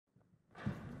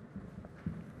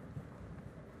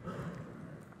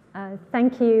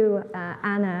Thank you,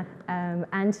 Anna,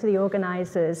 and to the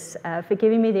organisers for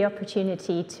giving me the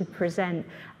opportunity to present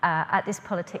at this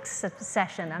politics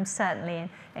session. I'm certainly in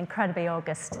incredibly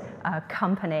august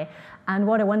company, and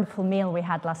what a wonderful meal we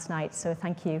had last night, so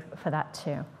thank you for that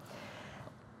too.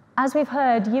 As we've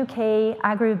heard, UK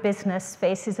agribusiness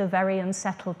faces a very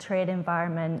unsettled trade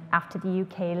environment after the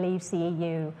UK leaves the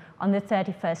EU on the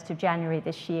 31st of January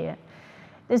this year.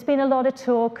 There's been a lot of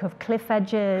talk of cliff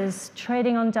edges,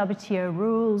 trading on WTO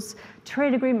rules,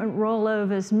 trade agreement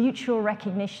rollovers, mutual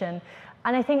recognition,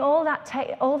 and I think all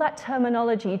that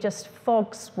terminology just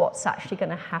fogs what's actually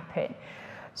going to happen.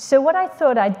 So what I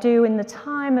thought I'd do in the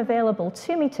time available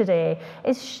to me today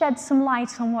is shed some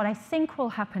light on what I think will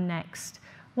happen next,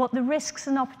 what the risks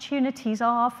and opportunities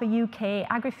are for UK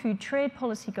agri-food trade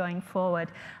policy going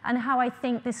forward, and how I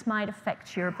think this might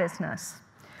affect your business.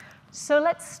 So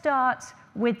let's start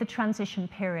with the transition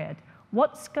period.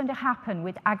 What's going to happen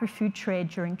with agri-food trade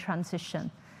during transition?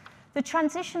 The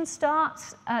transition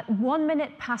starts at 11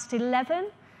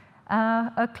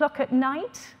 o'clock at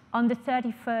night on the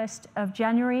 31st of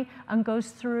January and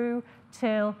goes through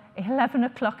till 11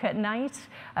 o'clock at night,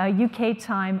 UK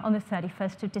time, on the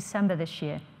 31st of December this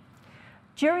year.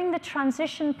 During the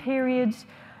transition period,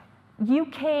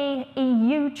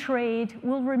 UK-EU trade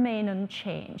will remain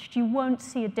unchanged. You won't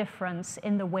see a difference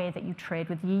in the way that you trade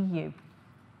with the EU.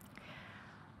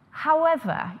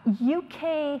 However,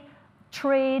 UK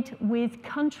trade with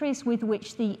countries with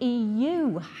which the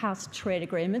EU has trade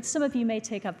agreements. Some of you may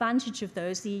take advantage of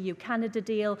those, the EU-Canada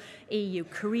deal,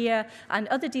 EU-Korea, and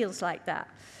other deals like that.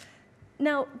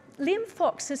 Now, Liam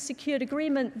Fox has secured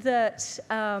agreement that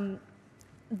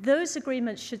those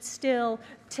agreements should still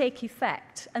take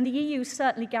effect, and the EU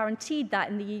certainly guaranteed that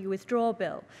in the EU withdrawal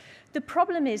bill. The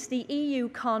problem is the EU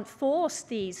can't force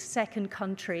these second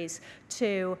countries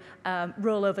to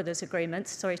roll over those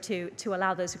agreements, to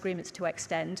allow those agreements to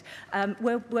extend.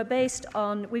 We're based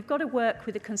on, we've got to work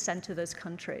with the consent of those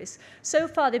countries. So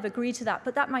far they've agreed to that,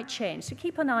 but that might change, so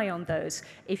keep an eye on those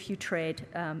if you trade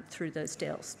through those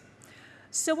deals.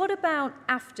 So what about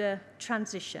after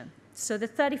transition? So the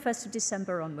 31st of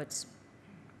December onwards.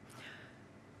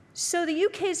 So the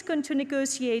UK is going to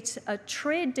negotiate a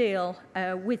trade deal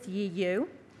with the EU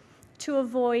to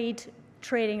avoid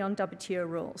trading on WTO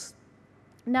rules.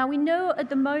 Now, we know at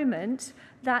the moment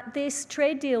that this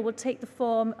trade deal will take the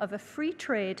form of a free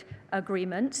trade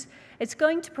agreement. It's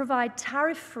going to provide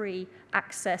tariff-free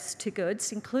access to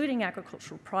goods, including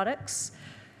agricultural products.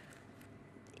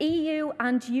 EU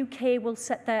and UK will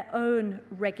set their own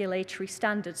regulatory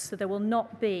standards, so there will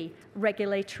not be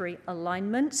regulatory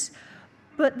alignment.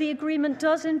 But the agreement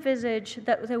does envisage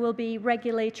that there will be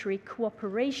regulatory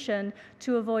cooperation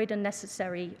to avoid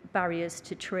unnecessary barriers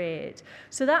to trade.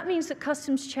 So that means that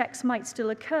customs checks might still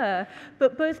occur,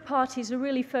 but both parties are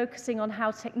really focusing on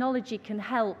how technology can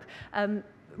help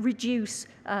reduce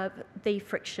the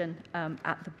friction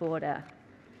at the border.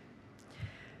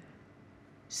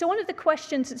 So one of the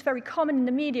questions that's very common in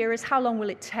the media is how long will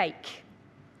it take?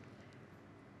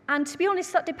 And to be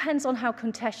honest, that depends on how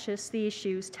contentious the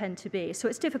issues tend to be, so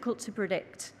it's difficult to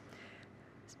predict.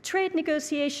 Trade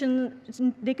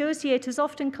negotiators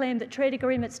often claim that trade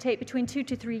agreements take between 2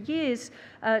 to 3 years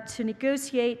to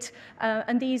negotiate,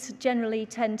 and these generally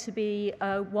tend to be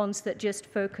ones that just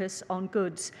focus on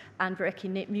goods and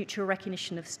mutual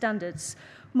recognition of standards.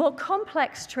 More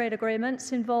complex trade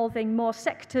agreements involving more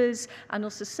sectors and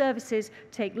also services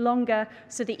take longer,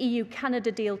 so the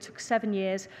EU-Canada deal took 7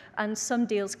 years, and some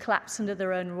deals collapse under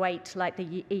their own weight, like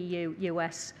the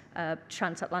EU-US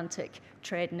Transatlantic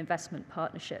Trade and Investment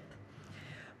Partnership.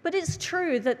 But it's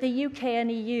true that the UK and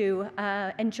EU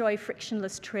enjoy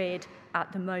frictionless trade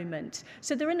at the moment,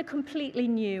 so they're in a completely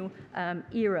new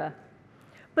era.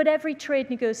 But every trade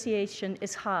negotiation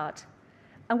is hard.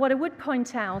 And what I would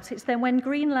point out is that when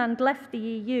Greenland left the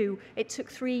EU, it took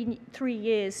three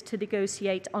years to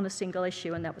negotiate on a single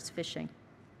issue, and that was fishing.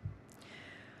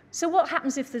 So what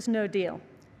happens if there's no deal?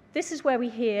 This is where we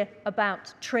hear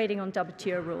about trading on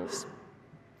WTO rules.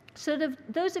 So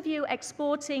those of you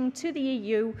exporting to the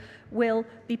EU will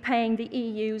be paying the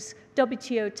EU's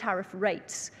WTO tariff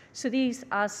rates. So these,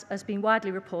 as has been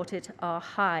widely reported, are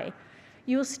high.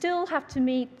 You'll still have to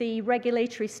meet the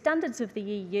regulatory standards of the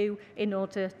EU in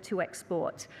order to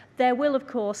export. There will, of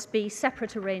course, be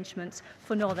separate arrangements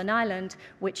for Northern Ireland,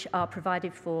 which are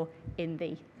provided for in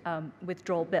the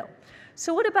withdrawal bill.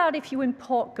 So what about if you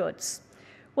import goods?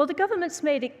 Well, the government's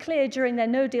made it clear during their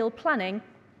no-deal planning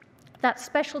that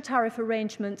special tariff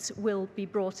arrangements will be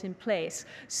brought in place.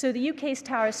 So the UK's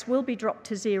tariffs will be dropped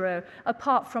to zero,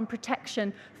 apart from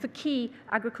protection for key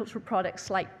agricultural products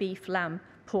like beef, lamb,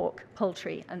 pork,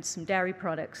 poultry, and some dairy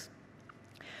products.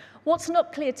 What's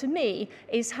not clear to me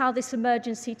is how this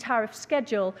emergency tariff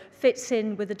schedule fits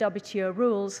in with the WTO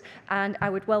rules, and I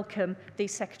would welcome the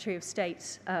Secretary of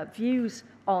State's views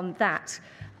on that.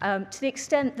 To the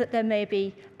extent that there may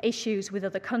be issues with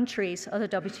other countries, other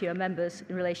WTO members,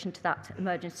 in relation to that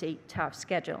emergency tariff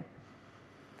schedule.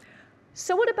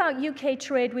 So what about UK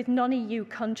trade with non-EU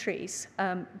countries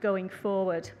going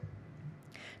forward?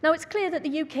 Now, it's clear that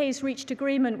the UK has reached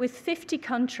agreement with 50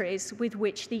 countries with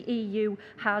which the EU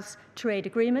has trade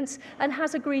agreements and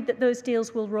has agreed that those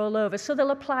deals will roll over, so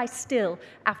they'll apply still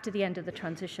after the end of the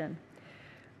transition.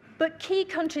 But key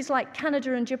countries like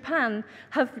Canada and Japan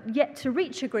have yet to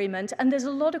reach agreement, and there's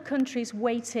a lot of countries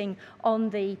waiting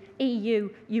on the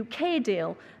EU-UK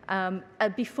deal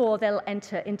before they'll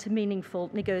enter into meaningful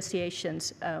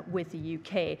negotiations with the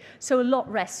UK. So a lot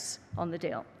rests on the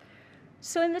deal.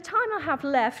 So in the time I have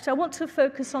left, I want to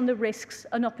focus on the risks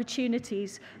and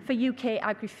opportunities for UK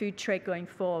agri-food trade going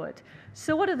forward.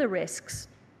 So what are the risks?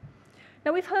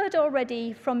 Now, we've heard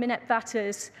already from Minette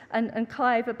Vatters and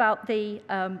Clive about the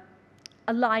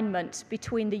alignment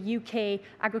between the UK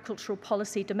agricultural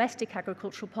policy, domestic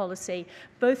agricultural policy,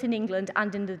 both in England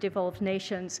and in the devolved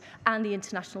nations, and the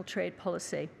international trade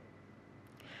policy.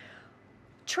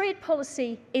 Trade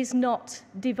policy is not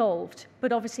devolved,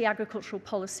 but obviously agricultural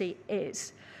policy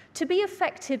is. To be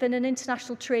effective in an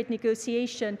international trade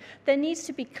negotiation, there needs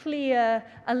to be clear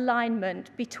alignment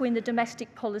between the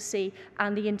domestic policy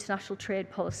and the international trade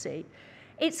policy.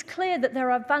 It's clear that there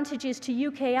are advantages to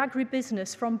UK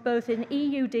agribusiness from both an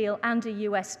EU deal and a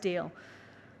US deal.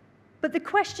 But the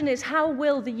question is, how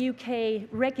will the UK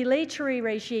regulatory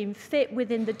regime fit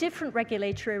within the different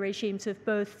regulatory regimes of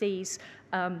both these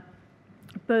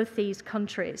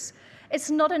countries? It's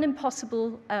not an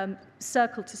impossible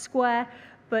circle to square,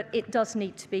 but it does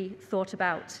need to be thought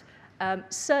about.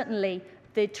 Certainly,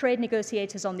 the trade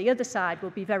negotiators on the other side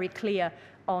will be very clear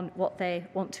on what they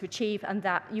want to achieve, and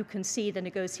that you can see the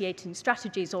negotiating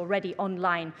strategies already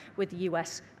online with the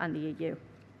US and the EU.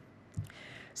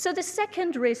 So the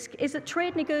second risk is that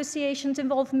trade negotiations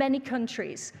involve many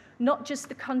countries, not just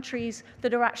the countries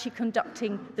that are actually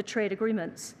conducting the trade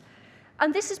agreements.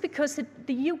 And this is because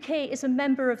the UK is a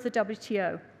member of the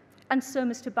WTO, and so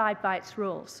must abide by its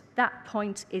rules. That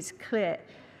point is clear.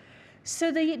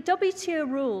 So the WTO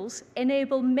rules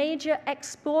enable major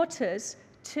exporters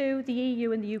to the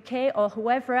EU and the UK, or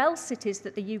whoever else it is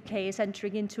that the UK is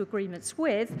entering into agreements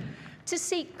with, to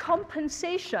seek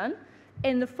compensation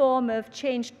in the form of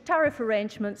changed tariff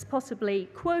arrangements, possibly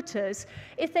quotas,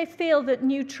 if they feel that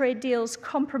new trade deals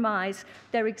compromise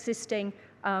their existing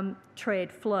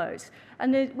trade flows.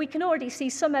 And we can already see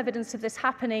some evidence of this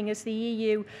happening as the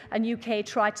EU and UK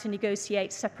try to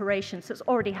negotiate separations. That's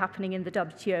already happening in the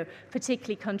WTO,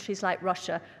 particularly countries like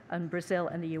Russia and Brazil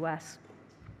and the US.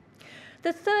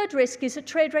 The third risk is that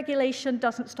trade regulation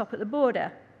doesn't stop at the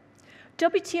border.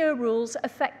 WTO rules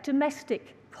affect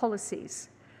domestic policies.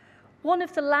 One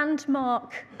of the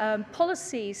landmark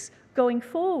policies going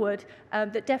forward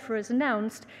that DEFRA has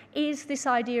announced is this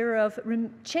idea of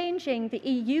changing the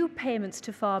EU payments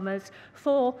to farmers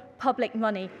for public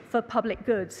money, for public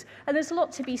goods. And there's a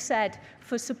lot to be said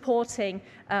for supporting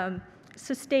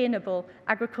sustainable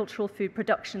agricultural food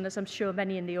production, as I'm sure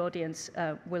many in the audience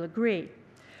will agree.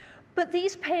 But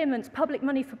these payments, public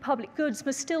money for public goods,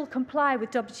 must still comply with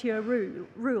WTO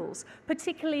rules,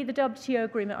 particularly the WTO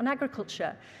Agreement on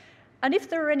Agriculture. And if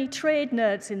there are any trade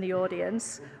nerds in the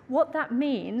audience, what that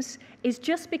means is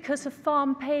just because a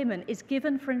farm payment is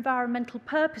given for environmental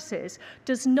purposes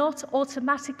does not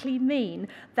automatically mean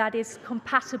that is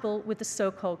compatible with the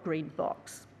so-called green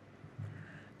box.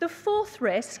 The fourth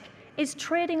risk is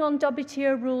trading on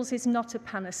WTO rules is not a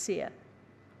panacea.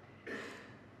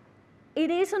 It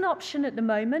is an option at the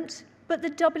moment, but the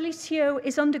WTO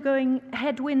is undergoing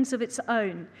headwinds of its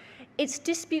own. Its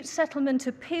dispute settlement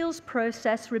appeals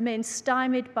process remains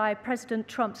stymied by President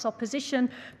Trump's opposition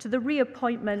to the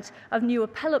reappointment of new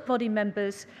appellate body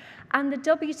members, and the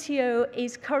WTO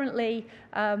is currently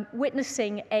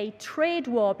witnessing a trade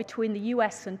war between the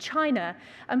US and China,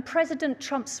 and President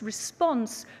Trump's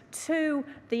response to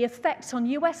the effects on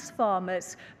US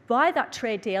farmers by that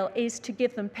trade deal is to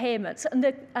give them payments, and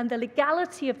the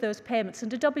legality of those payments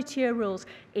under WTO rules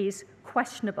is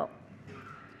questionable.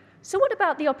 So what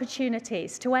about the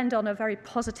opportunities, to end on a very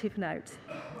positive note?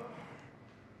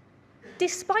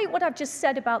 Despite what I've just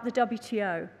said about the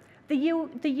WTO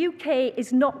The UK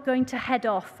is not going to head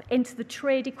off into the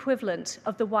trade equivalent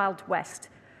of the Wild West,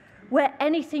 where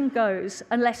anything goes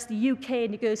unless the UK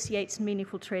negotiates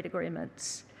meaningful trade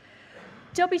agreements.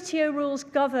 WTO rules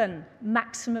govern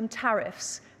maximum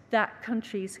tariffs that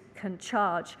countries can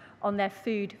charge on their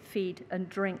food, feed, and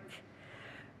drink.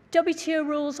 WTO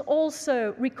rules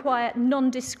also require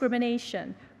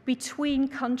non-discrimination between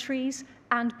countries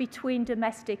and between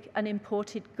domestic and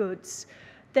imported goods.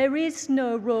 There is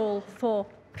no role for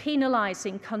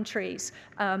penalising countries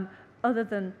other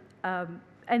than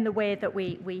in the way that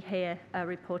we hear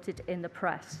reported in the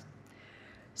press.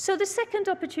 So the second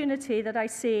opportunity that I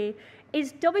see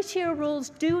is WTO rules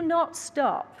do not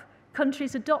stop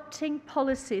countries adopting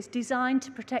policies designed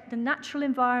to protect the natural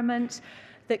environment,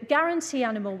 that guarantee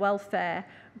animal welfare,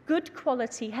 good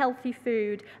quality, healthy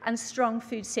food, and strong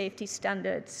food safety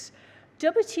standards.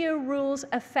 WTO rules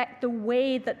affect the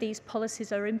way that these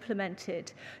policies are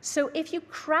implemented. So if you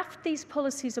craft these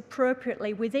policies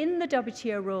appropriately within the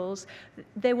WTO rules,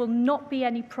 there will not be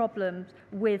any problem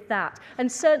with that.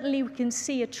 And certainly we can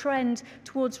see a trend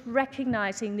towards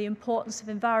recognizing the importance of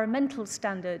environmental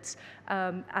standards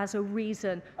as a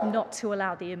reason not to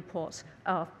allow the import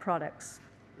of products.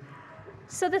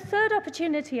 So the third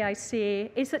opportunity I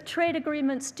see is that trade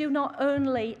agreements do not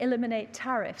only eliminate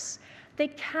tariffs, they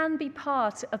can be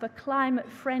part of a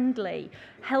climate-friendly,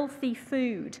 healthy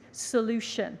food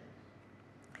solution.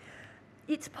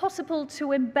 It's possible to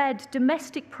embed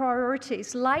domestic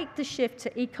priorities like the shift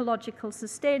to ecological,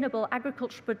 sustainable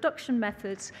agricultural production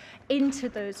methods into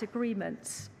those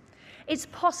agreements. It's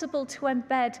possible to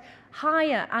embed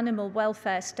higher animal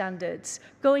welfare standards,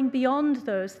 going beyond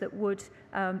those that would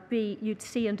you'd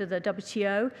see under the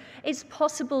WTO. It's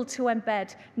possible to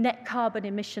embed net carbon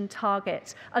emission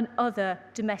targets and other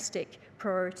domestic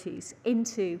priorities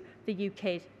into the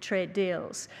UK trade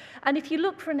deals. And if you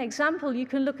look for an example, you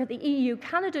can look at the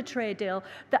EU-Canada trade deal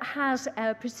that has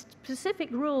specific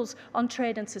rules on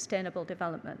trade and sustainable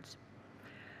development.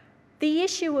 The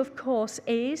issue, of course,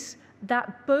 is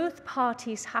that both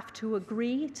parties have to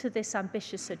agree to this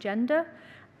ambitious agenda,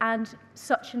 and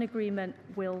such an agreement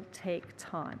will take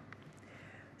time.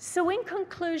 So in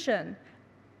conclusion,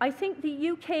 I think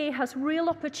the UK has real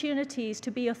opportunities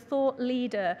to be a thought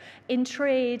leader in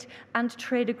trade and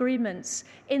trade agreements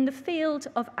in the field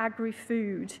of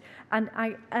agri-food, and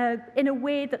in a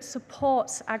way that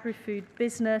supports agri-food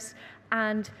business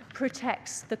and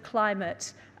protects the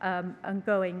climate and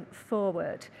going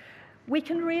forward. We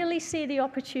can really see the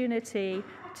opportunity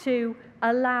to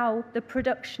allow the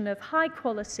production of high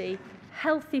quality,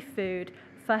 healthy food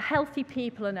for healthy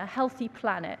people and a healthy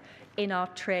planet in our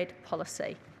trade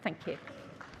policy. Thank you.